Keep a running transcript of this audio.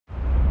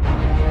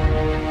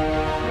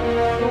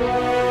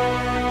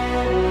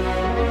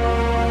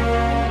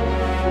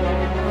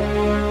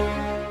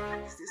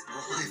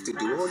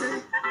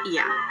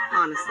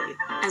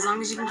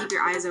long as you can keep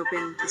your eyes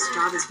open, this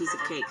job is a piece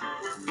of cake.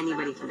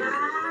 Anybody can do it.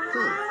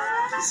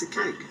 Oh, piece of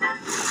cake.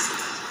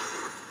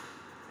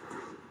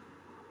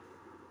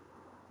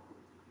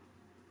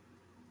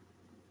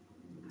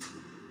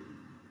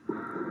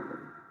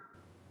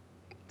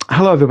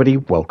 Hello everybody,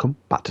 welcome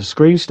back to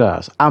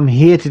Screenstars. I'm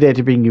here today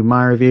to bring you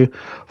my review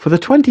for the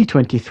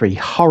 2023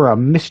 horror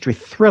mystery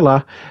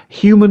thriller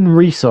Human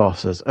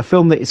Resources, a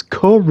film that is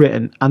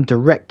co-written and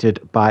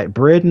directed by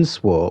Braden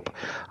Swope,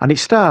 and it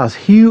stars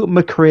Hugh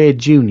McRae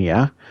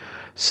Jr.,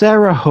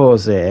 Sarah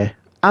Jose,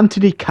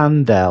 Anthony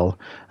Candel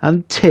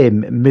and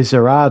Tim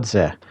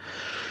Miseradze.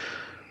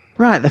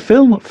 Right, the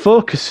film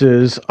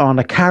focuses on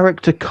a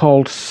character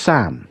called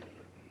Sam.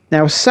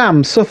 Now,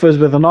 Sam suffers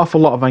with an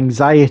awful lot of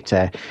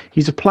anxiety.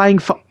 He's applying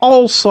for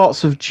all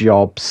sorts of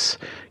jobs,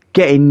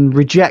 getting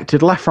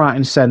rejected left, right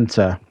and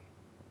centre.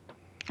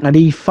 And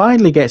he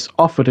finally gets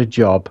offered a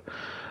job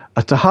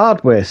at a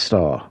hardware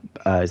store.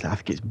 I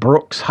think it's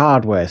Brooks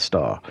Hardware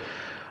Store,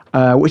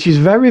 which he's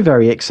very,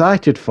 very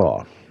excited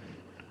for.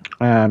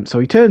 So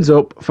he turns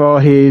up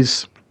for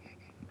his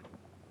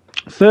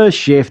first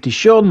shift. He's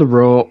shown the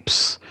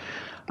ropes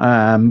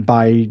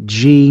by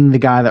Gene, the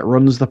guy that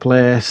runs the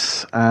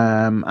place,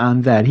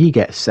 and then he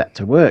gets set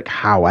to work.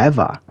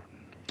 However,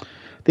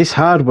 this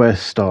hardware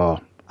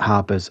store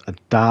harbours a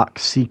dark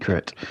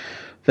secret.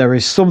 There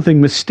is something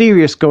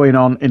mysterious going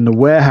on in the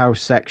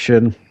warehouse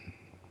section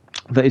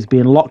that is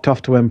being locked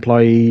off to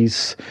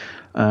employees.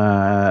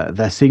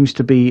 There seems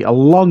to be a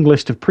long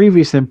list of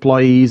previous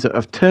employees that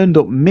have turned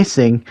up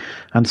missing,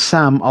 and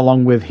Sam,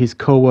 along with his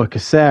co-worker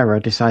Sarah,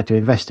 decide to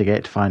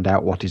investigate to find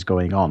out what is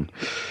going on.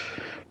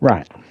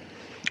 Right,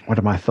 what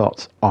are my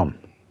thoughts on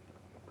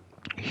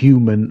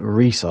Human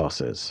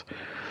Resources?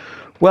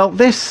 Well,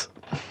 this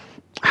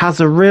has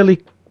a really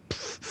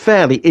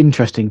fairly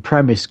interesting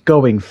premise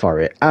going for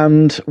it,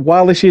 and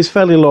while this is a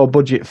fairly low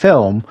budget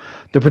film,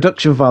 the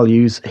production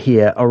values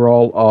here are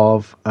all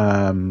of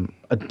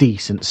a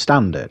decent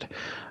standard.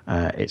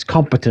 It's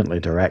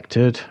competently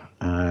directed.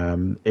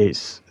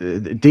 It's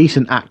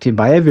decent acting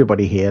by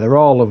everybody here. They're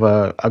all of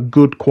a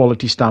good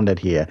quality standard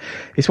here.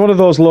 It's one of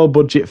those low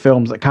budget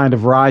films that kind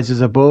of rises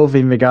above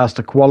in regards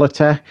to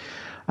quality.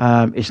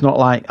 It's not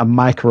like a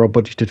micro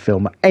budgeted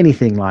film or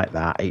anything like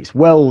that. It's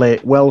well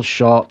lit, well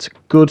shot,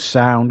 good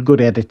sound, good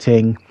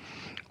editing,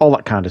 all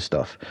that kind of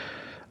stuff.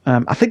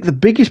 I think the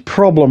biggest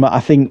problem that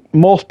I think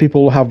most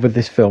people will have with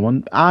this film,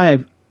 and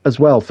I as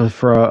well for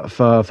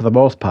the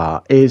most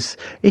part, is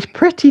it's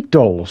pretty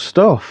dull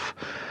stuff.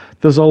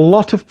 There's a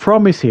lot of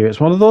promise here.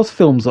 It's one of those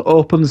films that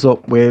opens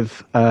up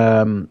with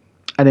an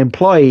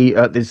employee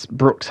at this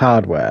Brooks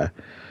Hardware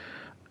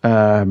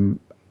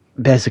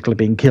basically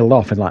being killed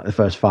off in like the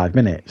first 5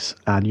 minutes.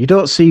 And you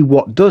don't see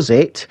what does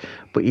it,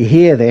 but you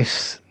hear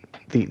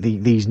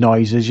these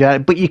noises, yeah.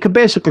 But you can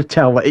basically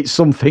tell that it's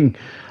something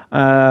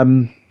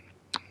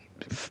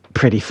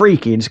pretty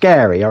freaky and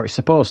scary, or it's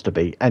supposed to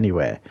be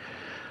anyway.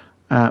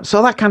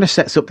 So that kind of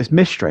sets up this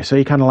mystery. So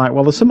you're kind of like,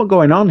 well, there's something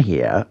going on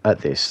here at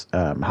this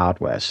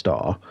hardware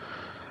store.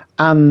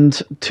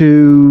 And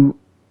to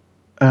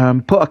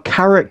put a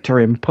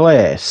character in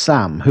place,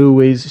 Sam,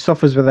 who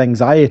suffers with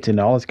anxiety and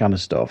all this kind of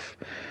stuff,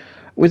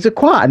 was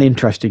quite an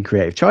interesting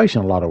creative choice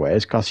in a lot of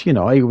ways. Because, you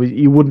know,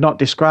 you would not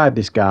describe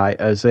this guy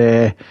as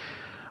a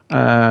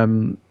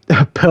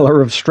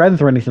pillar of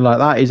strength or anything like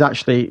that. He's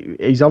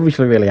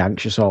obviously really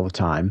anxious all the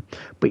time,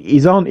 but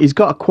he's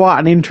got quite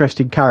an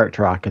interesting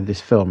character arc in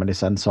this film, in the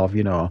sense of,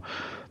 you know,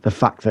 the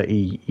fact that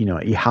he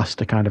has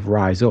to kind of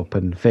rise up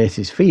and face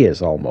his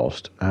fears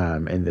almost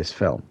in this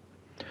film.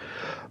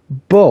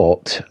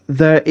 But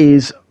there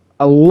is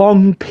a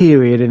long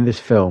period in this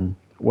film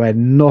where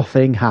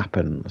nothing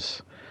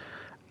happens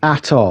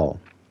at all.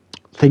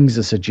 Things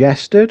are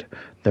suggested,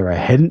 there are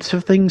hints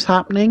of things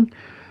happening,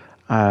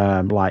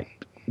 like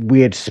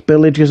weird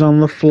spillages on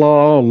the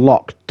floor,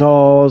 locked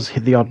doors,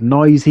 the odd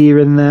noise here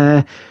and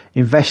there,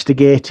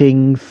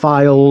 investigating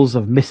files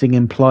of missing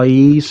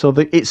employees. So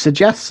that it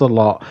suggests a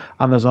lot,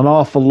 and there's an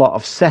awful lot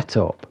of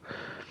setup.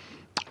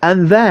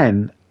 And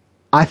then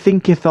I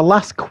think if the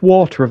last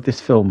quarter of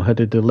this film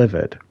had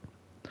delivered,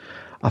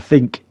 I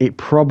think it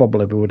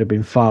probably would have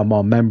been far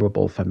more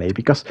memorable for me,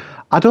 because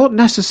I don't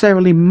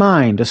necessarily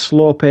mind a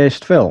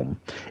slow-paced film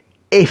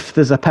if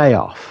there's a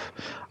payoff.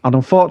 And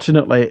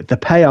unfortunately, the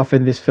payoff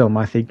in this film,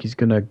 I think, is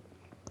going to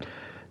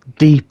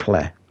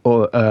deeply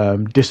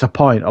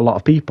disappoint a lot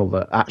of people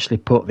that actually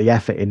put the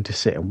effort in to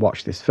sit and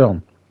watch this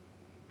film.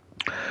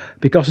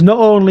 Because not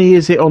only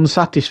is it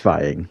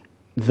unsatisfying,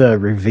 the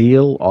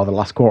reveal or the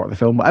last quarter of the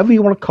film, whatever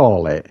you want to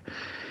call it,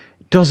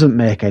 doesn't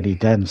make any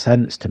damn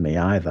sense to me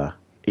either.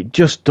 It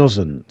just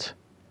doesn't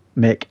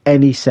make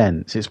any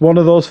sense. It's one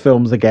of those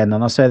films, again,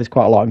 and I say this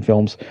quite a lot in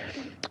films,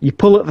 you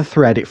pull at the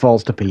thread, it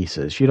falls to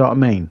pieces. You know what I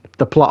mean?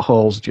 The plot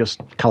holes just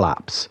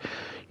collapse.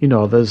 You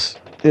know, there's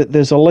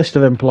a list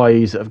of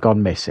employees that have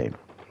gone missing.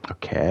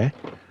 Okay.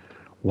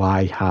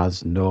 Why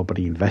has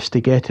nobody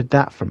investigated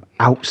that from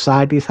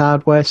outside this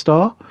hardware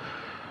store?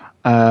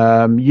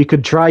 You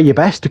could try your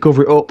best to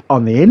cover it up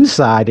on the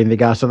inside in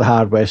regards to the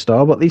hardware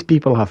store, but these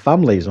people have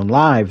families and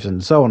lives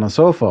and so on and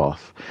so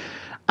forth.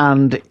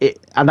 And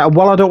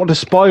while I don't want to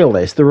spoil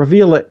this, the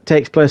reveal that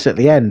takes place at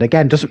the end,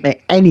 again, doesn't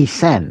make any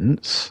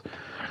sense.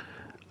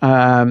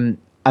 And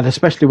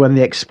especially when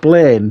they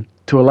explain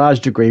to a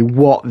large degree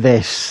what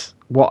has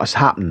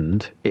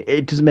happened,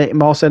 it doesn't make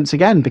more sense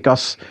again,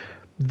 because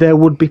there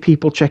would be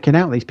people checking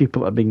out these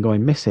people that have been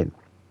going missing.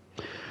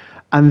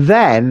 And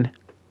then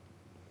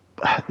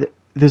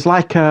there's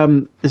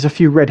there's a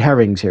few red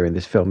herrings here in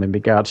this film in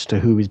regards to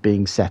who is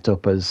being set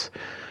up as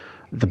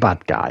the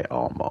bad guy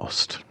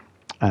almost.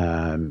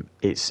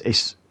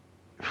 It's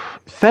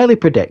fairly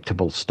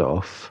predictable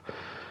stuff.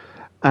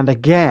 And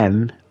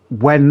again,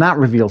 when that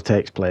reveal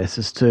takes place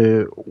as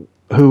to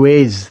who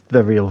is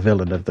the real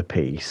villain of the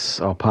piece,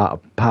 or part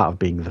of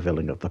being the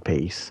villain of the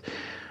piece,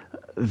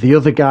 the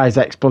other guy's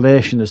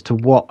explanation as to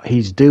what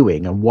he's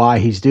doing and why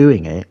he's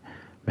doing it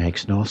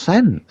makes no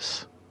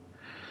sense.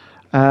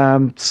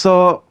 And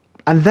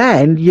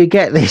then you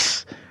get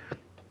this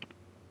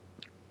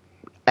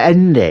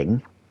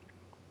ending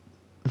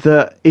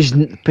that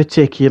isn't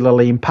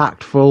particularly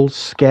impactful,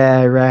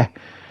 scary,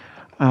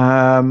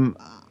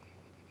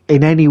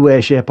 in any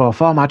way, shape or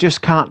form. I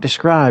just can't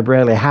describe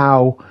really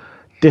how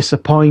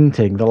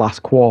disappointing the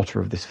last quarter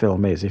of this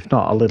film is, if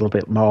not a little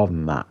bit more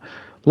than that.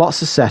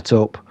 Lots of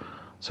setup,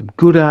 some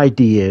good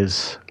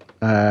ideas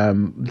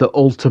that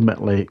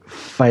ultimately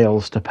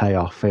fails to pay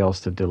off, fails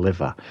to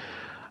deliver.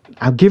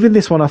 I'm giving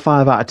this one a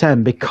 5 out of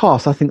 10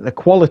 because I think the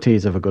quality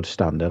is of a good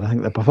standard. I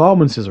think the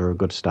performances are a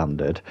good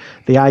standard.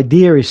 The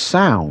idea is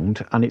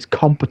sound and it's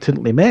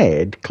competently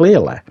made,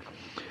 clearly.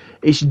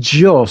 It's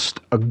just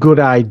a good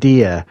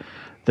idea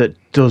that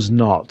does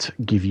not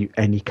give you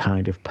any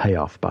kind of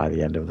payoff by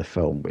the end of the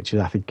film, which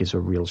I think is a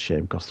real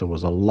shame because there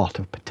was a lot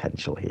of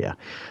potential here.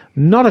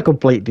 Not a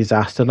complete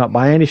disaster, not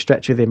by any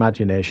stretch of the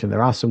imagination.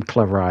 There are some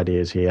clever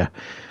ideas here,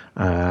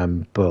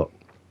 but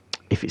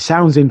if it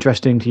sounds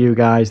interesting to you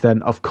guys,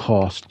 then of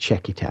course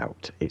check it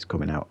out. It's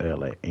coming out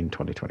early in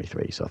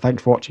 2023. So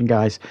thanks for watching,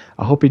 guys.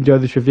 I hope you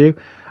enjoyed this review.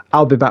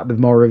 I'll be back with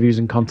more reviews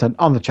and content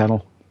on the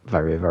channel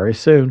very, very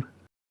soon.